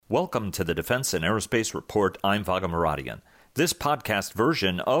Welcome to the Defense and Aerospace Report. I'm Vaga Muradian. This podcast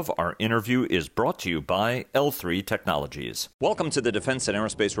version of our interview is brought to you by L3 Technologies. Welcome to the Defense and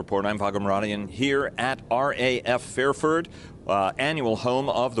Aerospace Report. I'm Vaga Muradian here at RAF Fairford, annual home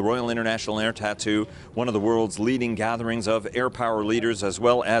of the Royal International Air Tattoo, one of the world's leading gatherings of air power leaders as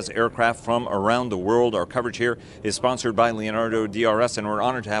well as aircraft from around the world. Our coverage here is sponsored by Leonardo DRS, and we're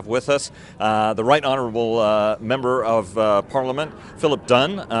honored to have with us the Right Honourable Member of Parliament, Philip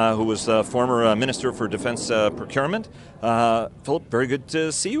Dunn, who was former Minister for Defence Procurement. Philip, very good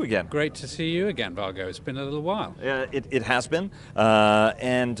to see you again. Great to see you again, Vargo. It's been a little while. It has been.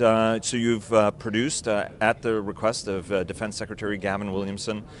 So you've produced, at the request of Defense Secretary Gavin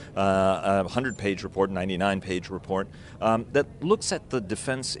Williamson, a 100-page report, 99-page report, that looks at the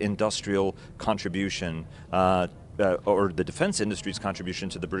defense industrial contribution or the defense industry's contribution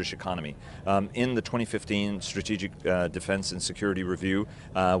to the British economy. In the 2015 Strategic Defense and Security Review,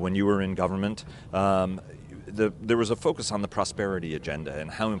 when you were in government, there was a focus on the prosperity agenda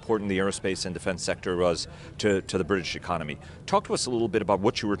and how important the aerospace and defense sector was to the British economy. Talk to us a little bit about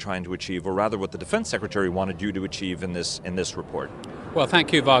what you were trying to achieve, or rather what the Defense Secretary wanted you to achieve in this report. Well,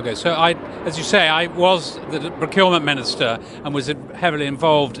 thank you, Vargo. So as you say, I was the procurement minister and was heavily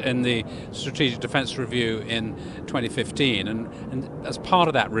involved in the Strategic Defence Review in 2015. And as part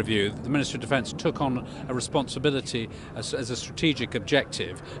of that review, the Ministry of Defence took on a responsibility as a strategic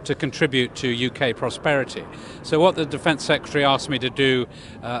objective to contribute to UK prosperity. So what the Defence Secretary asked me to do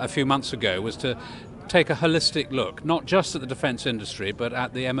a few months ago was to take a holistic look, not just at the defence industry, but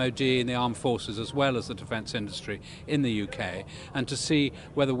at the MOD and the armed forces as well as the defence industry in the UK, and to see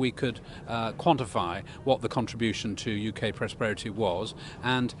whether we could quantify what the contribution to UK prosperity was,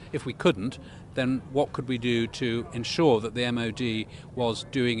 and if we couldn't, then what could we do to ensure that the MOD was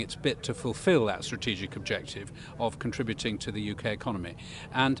doing its bit to fulfil that strategic objective of contributing to the UK economy.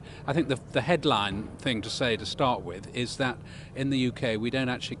 And I think the headline thing to say to start with is that in the UK we don't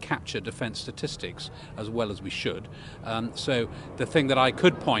actually capture defence statistics as well as we should. So the thing that I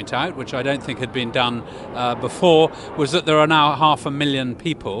could point out, which I don't think had been done before, was that there are now 500,000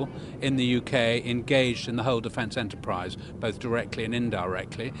 people in the UK engaged in the whole defence enterprise, both directly and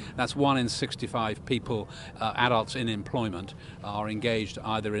indirectly. That's 1 in 65 people, adults in employment, are engaged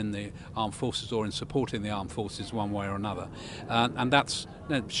either in the armed forces or in supporting the armed forces one way or another. And that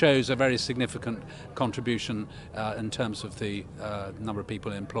shows a very significant contribution in terms of the number of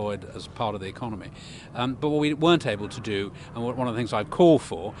people employed as part of the economy. But what we weren't able to do, and one of the things I've called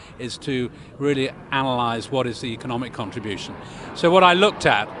for, is to really analyse what is the economic contribution. So what I looked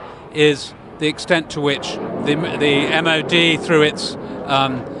at is the extent to which the MOD, through its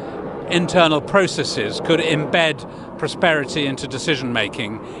internal processes, could embed prosperity into decision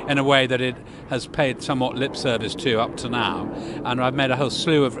making in a way that it has paid somewhat lip service to up to now. And I've made a whole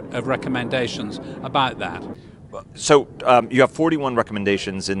slew of recommendations about that. So you have 41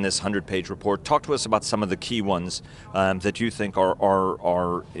 recommendations in this 100-page report. Talk to us about some of the key ones that you think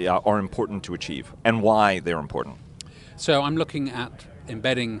are important to achieve and why they're important. So I'm looking at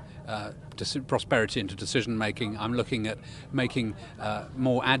embedding prosperity into decision making. I'm looking at making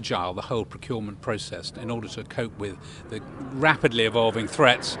more agile the whole procurement process in order to cope with the rapidly evolving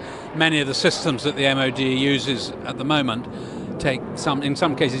threats. Many of the systems that the MOD uses at the moment take in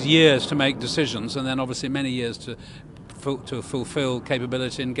some cases years to make decisions, and then obviously many years to fulfill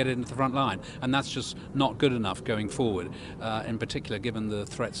capability and get it into the front line, and that's just not good enough going forward, in particular given the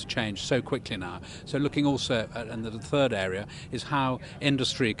threats change so quickly now. So looking also at, and the third area is how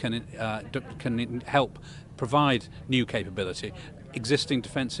industry can help provide new capability. Existing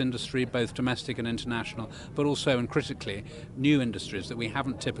defence industry, both domestic and international, but also, and critically, new industries that we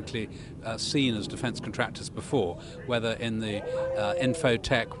haven't typically seen as defence contractors before, whether in the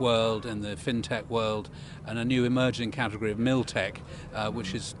infotech world, in the fintech world, and a new emerging category of miltech,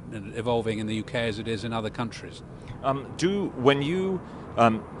 which is evolving in the UK as it is in other countries. Part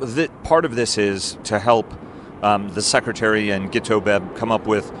of this is to help the Secretary and Gitobeb come up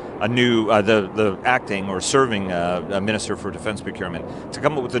with a new, the acting or serving Minister for Defence Procurement, to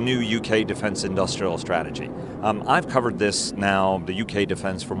come up with a new UK defence industrial strategy. I've covered this now, the UK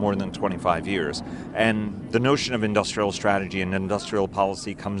defence, for more than 25 years, and the notion of industrial strategy and industrial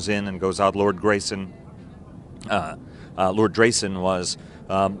policy comes in and goes out. Lord Drayson was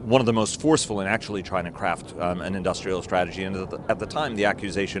one of the most forceful in actually trying to craft an industrial strategy, and at the time the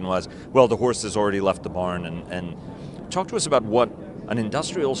accusation was, well, the horse has already left the barn. And talk to us about what an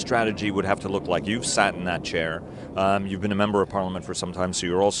industrial strategy would have to look like. You've sat in that chair. You've been a member of Parliament for some time, so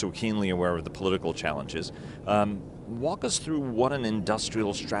you're also keenly aware of the political challenges. walk us through what an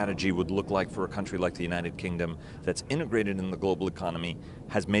industrial strategy would look like for a country like the United Kingdom that's integrated in the global economy,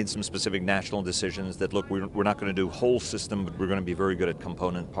 has made some specific national decisions that, look, we're not going to do whole system, but we're going to be very good at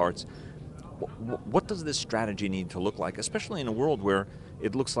component parts. What does this strategy need to look like, especially in a world where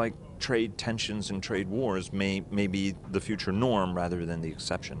it looks like trade tensions and trade wars may be the future norm rather than the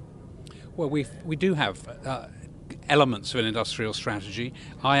exception? Well, we do have elements of an industrial strategy.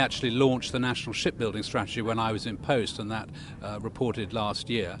 I actually launched the National Shipbuilding Strategy when I was in post, and that reported last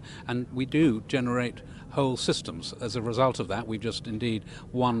year. And we do generate whole systems. As a result of that, we've just indeed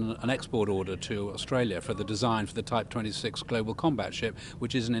won an export order to Australia for the design for the Type 26 Global Combat Ship,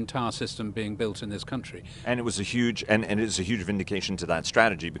 which is an entire system being built in this country. And it was a huge, and it is a huge vindication to that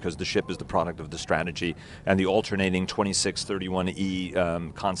strategy, because the ship is the product of the strategy and the alternating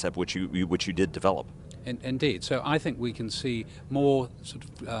 2631E concept, which you did develop. Indeed. So I think we can see more sort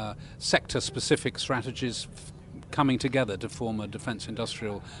of sector-specific strategies coming together to form a defence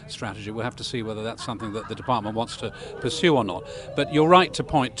industrial strategy. We'll have to see whether that's something that the department wants to pursue or not. But you're right to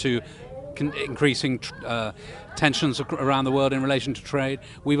point to increasing tensions around the world in relation to trade.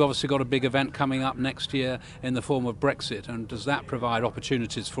 We've obviously got a big event coming up next year in the form of Brexit, and does that provide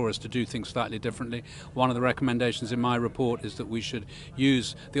opportunities for us to do things slightly differently? One of the recommendations in my report is that we should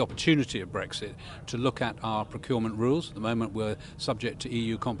use the opportunity of Brexit to look at our procurement rules. At the moment we're subject to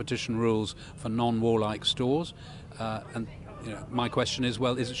EU competition rules for non-warlike stores, and my question is,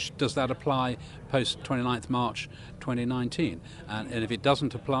 well, does that apply post 29th March 2019? And if it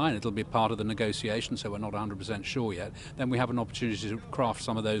doesn't apply, and it'll be part of the negotiation, so we're not 100% sure yet, then we have an opportunity to craft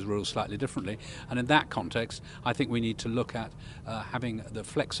some of those rules slightly differently. And in that context, I think we need to look at having the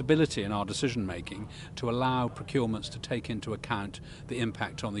flexibility in our decision making to allow procurements to take into account the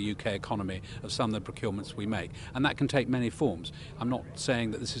impact on the UK economy of some of the procurements we make. And that can take many forms. I'm not saying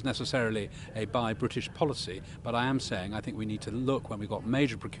that this is necessarily a buy British policy, but I am saying I think we need to look, when we've got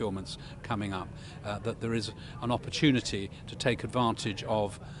major procurements coming up, that there is an opportunity to take advantage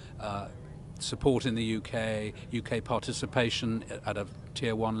of support in the UK participation at a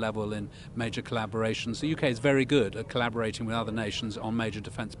tier 1 level in major collaborations. The UK is very good at collaborating with other nations on major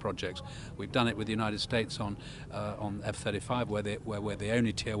defence projects. We've done it with the United States on F-35, where we're the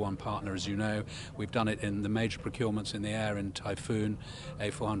only tier 1 partner, as you know. We've done it in the major procurements in the air in Typhoon,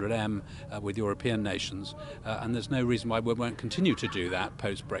 A400M, with European nations, and there's no reason why we won't continue to do that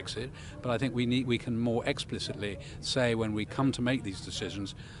post-Brexit. But I think we can more explicitly say, when we come to make these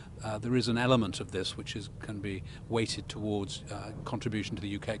decisions, there is an element of this which can be weighted towards contribution to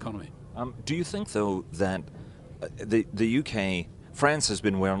the UK economy. Do you think, though, that the UK, France has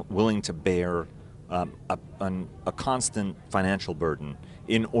been willing to bear a constant financial burden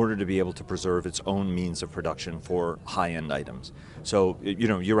in order to be able to preserve its own means of production for high-end items? So,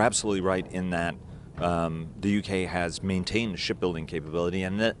 you're absolutely right in that the UK has maintained shipbuilding capability,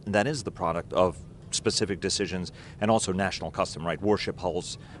 and that is the product of specific decisions and also national custom, right? Warship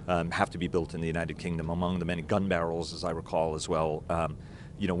hulls have to be built in the United Kingdom, among the many gun barrels, as I recall, as well.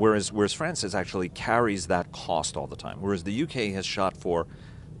 Whereas France actually carries that cost all the time, whereas the UK has shot for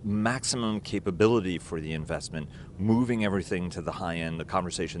maximum capability for the investment, moving everything to the high end, the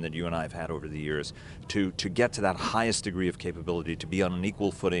conversation that you and I have had over the years, to get to that highest degree of capability, to be on an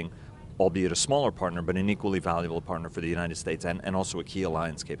equal footing, albeit a smaller partner, but an equally valuable partner for the United States, and also a key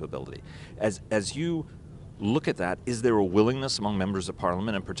alliance capability. As you look at that, is there a willingness among members of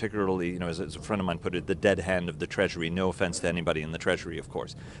Parliament, and particularly, as a friend of mine put it, the dead hand of the Treasury, no offense to anybody in the Treasury, of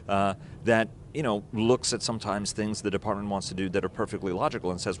course, that looks at sometimes things the department wants to do that are perfectly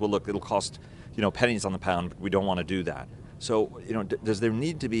logical and says, well, look, it'll cost pennies on the pound, but we don't want to do that. So does there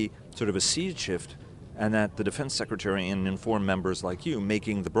need to be sort of a seed shift, and that the Defense Secretary and informed members like you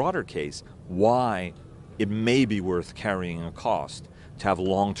making the broader case why it may be worth carrying a cost to have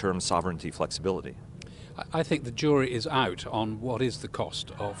long-term sovereignty flexibility? I think the jury is out on what is the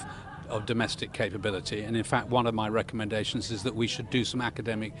cost of domestic capability, and in fact one of my recommendations is that we should do some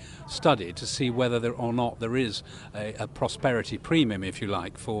academic study to see whether or not there is a prosperity premium, if you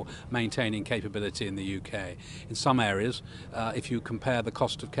like, for maintaining capability in the UK. In some areas, if you compare the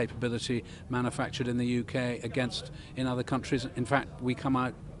cost of capability manufactured in the UK against in other countries, in fact we come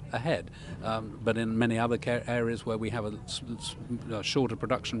out ahead. But in many other areas where we have a shorter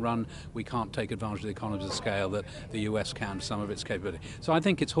production run, we can't take advantage of the economies of scale that the US can, some of its capability. So I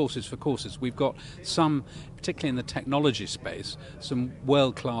think it's horses for courses. We've got some, particularly in the technology space, some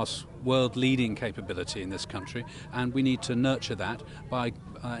world-class, world-leading capability in this country, and we need to nurture that by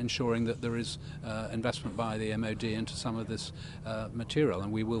ensuring that there is investment by the MOD into some of this material.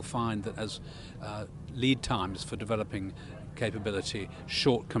 And we will find that as lead times for developing capability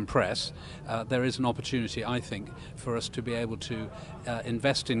short compress, there is an opportunity, I think, for us to be able to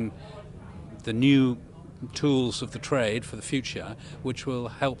invest in the new tools of the trade for the future, which will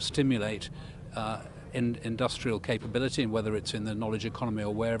help stimulate in industrial capability, and whether it's in the knowledge economy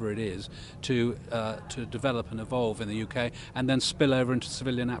or wherever it is, to develop and evolve in the UK, and then spill over into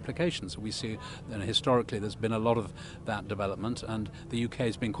civilian applications. We see that historically there's been a lot of that development, and the UK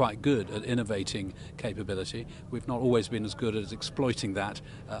has been quite good at innovating capability. We've not always been as good at exploiting that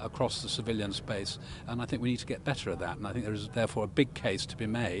across the civilian space, and I think we need to get better at that. And I think there is therefore a big case to be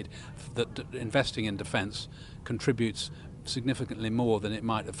made that investing in defence contributes significantly more than it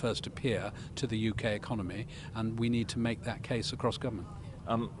might at first appear to the UK economy, and we need to make that case across government.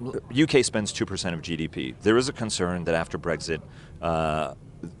 UK spends 2% of GDP. There is a concern that after Brexit,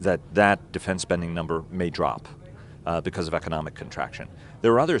 that defence spending number may drop because of economic contraction.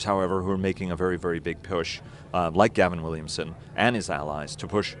 There are others, however, who are making a very, very big push, like Gavin Williamson and his allies, to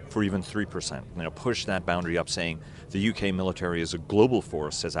push for even 3%. Push that boundary up, saying the UK military as a global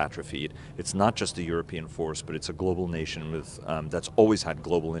force has atrophied. It's not just a European force, but it's a global nation with that's always had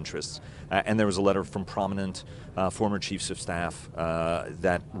global interests. And there was a letter from prominent former chiefs of staff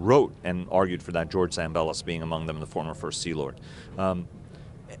that wrote and argued for that, George Zambellis being among them, the former First Sea Lord.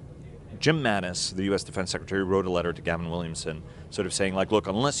 Jim Mattis, the U.S. Defense Secretary, wrote a letter to Gavin Williamson sort of saying, like, look,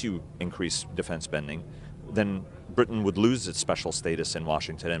 unless you increase defense spending, then Britain would lose its special status in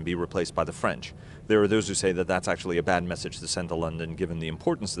Washington and be replaced by the French. There are those who say that that's actually a bad message to send to London, given the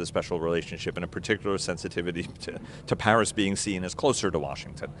importance of the special relationship and a particular sensitivity to Paris being seen as closer to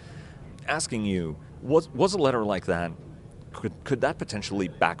Washington. Asking you, was a letter like that, could that potentially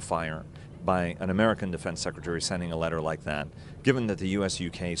backfire by an American defense secretary sending a letter like that, given that the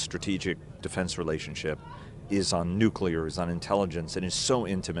US-UK strategic defense relationship is on nuclear, is on intelligence, and is so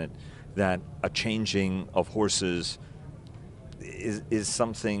intimate that a changing of horses is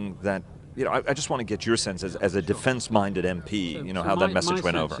something that, I just want to get your sense as a defense-minded MP, how that message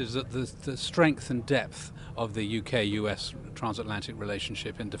went over. My sense is that the strength and depth of the UK-US transatlantic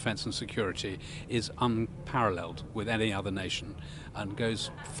relationship in defence and security is unparalleled with any other nation, and goes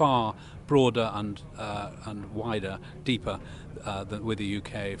far broader and wider, deeper than with the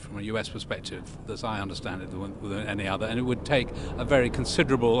UK from a US perspective, as I understand it, than any other. And it would take a very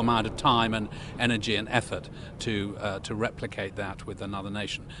considerable amount of time and energy and effort to replicate that with another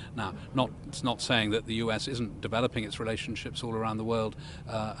nation. Now, it's not saying that the US isn't developing its relationships all around the world,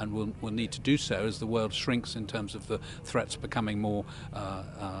 and will need to do so as the world shrinks in terms of the threats becoming more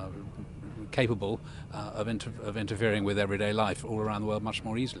capable of interfering with everyday life all around the world much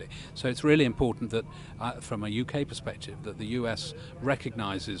more easily. So it's really important that, from a UK perspective, that the US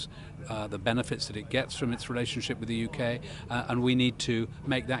recognises the benefits that it gets from its relationship with the UK, and we need to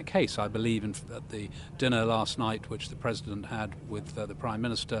make that case. I believe at the dinner last night, which the President had with the Prime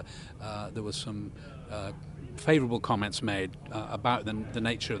Minister, there was some favourable comments made about the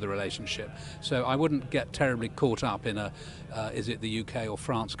nature of the relationship. So I wouldn't get terribly caught up in is it the UK or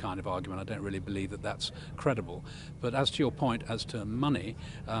France kind of argument. I don't really believe that that's credible. But as to your point as to money,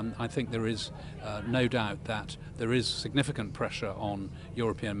 I think there is no doubt that there is significant pressure on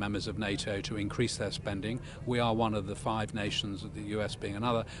European members of NATO to increase their spending. We are one of the 5 nations, the US being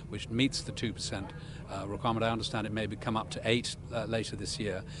another, which meets the 2% requirement. I understand it may come up to 8 later this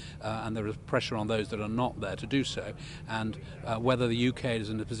year, and there is pressure on those that are not there to do so. And whether the UK is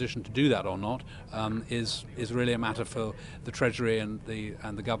in a position to do that or not is really a matter for the Treasury and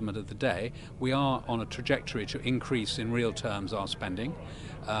the government of the day. We are on a trajectory to increase in real terms our spending.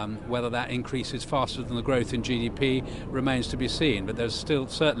 Whether that increase is faster than the growth in GDP remains to be seen, but there's still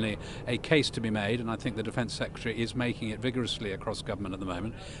certainly a case to be made, and I think the Defence Secretary is making it vigorously across government at the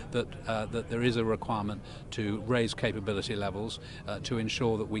moment, that there is a requirement to raise capability levels to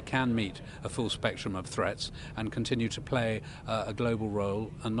ensure that we can meet a full spectrum of threats and continue to play a global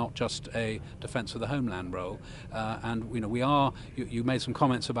role and not just a defence of the homeland role. And we are, you made some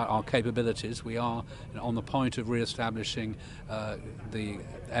comments about our capabilities. We are on the point of re-establishing the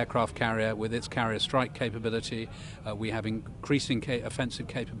aircraft carrier with its carrier strike capability. We have increasing offensive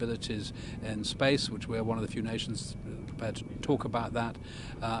capabilities in space, which we are one of the few nations prepared to talk about that.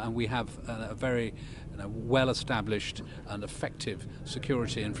 And we have a very well-established and effective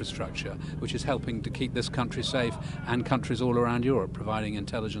security infrastructure, which is helping to keep this country safe and countries all around Europe, providing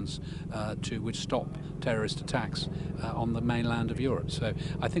intelligence which stop terrorist attacks on the mainland of Europe. So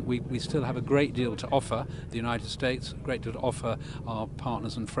I think we still have a great deal to offer the United States, a great deal to offer our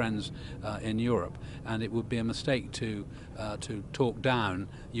partners and friends in Europe, and it would be a mistake to talk down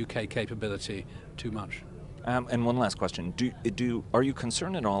UK capability too much. And one last question: are you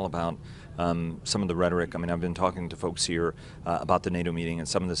concerned at all about some of the rhetoric? I mean, I've been talking to folks here about the NATO meeting and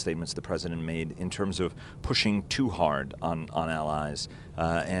some of the statements the president made in terms of pushing too hard on allies,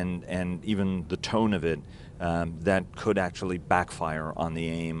 and even the tone of it that could actually backfire on the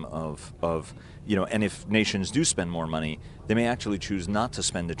aim of and if nations do spend more money, they may actually choose not to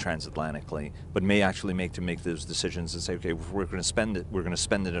spend it transatlantically, but may actually make those decisions and say, okay, if we're going to spend it, we're going to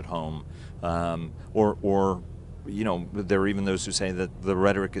spend it at home, or there are even those who say that the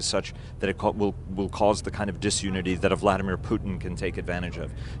rhetoric is such that it will cause the kind of disunity that a Vladimir Putin can take advantage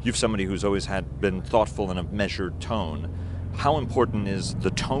of. You've somebody who's always been thoughtful in a measured tone. How important is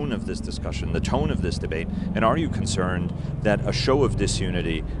the tone of this discussion, the tone of this debate, and are you concerned that a show of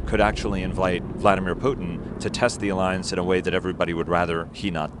disunity could actually invite Vladimir Putin to test the alliance in a way that everybody would rather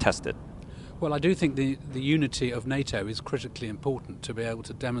he not test it? Well, I do think the unity of NATO is critically important to be able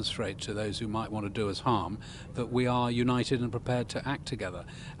to demonstrate to those who might want to do us harm that we are united and prepared to act together.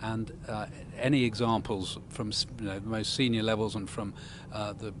 And any examples from the most senior levels and from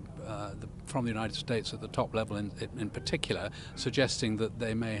the United States at the top level in particular, suggesting that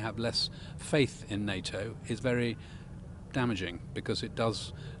they may have less faith in NATO is very damaging, because it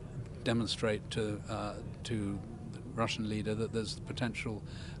does demonstrate to the Russian leader that there's potential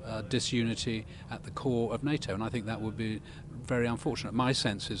disunity at the core of NATO, and I think that would be very unfortunate. My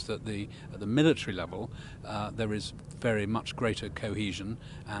sense is that at the military level there is very much greater cohesion,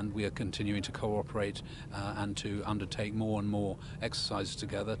 and we are continuing to cooperate and to undertake more and more exercises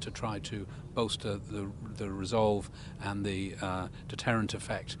together to try to bolster the resolve and the deterrent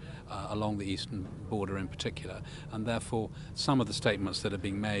effect along the eastern border in particular. And therefore some of the statements that are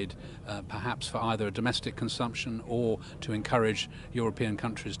being made perhaps for either a domestic consumption or to encourage European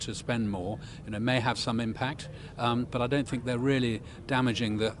countries to spend more, may have some impact, but I don't think they're really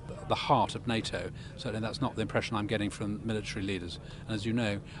damaging the heart of NATO. Certainly that's not the impression I'm getting from military leaders. And as you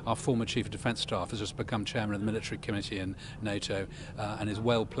know, our former Chief of Defence Staff has just become chairman of the Military Committee in NATO and is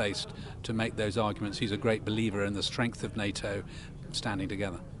well placed to make those arguments. He's a great believer in the strength of NATO standing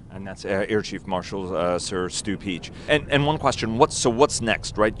together. And that's Air Chief Marshal Sir Stu Peach. And one question: what's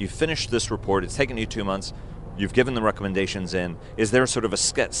next? Right, you finished this report. It's taken you 2 months. You've given the recommendations in. Is there sort of a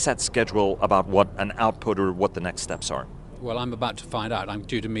set schedule about what an output or what the next steps are? Well, I'm about to find out. I'm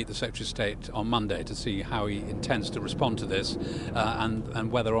due to meet the Secretary of State on Monday to see how he intends to respond to this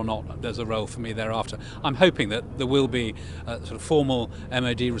and whether or not there's a role for me thereafter. I'm hoping that there will be a sort of formal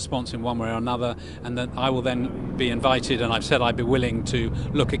MOD response in one way or another, and that I will then be invited, and I've said I'd be willing to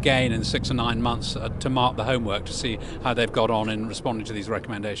look again in 6 or 9 months to mark the homework to see how they've got on in responding to these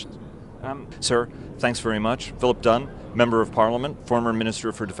recommendations. Sir, thanks very much. Philip Dunn, Member of Parliament, former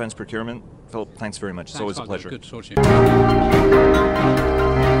Minister for Defence Procurement. Philip, thanks very much. It's always a pleasure. Good to talk to you.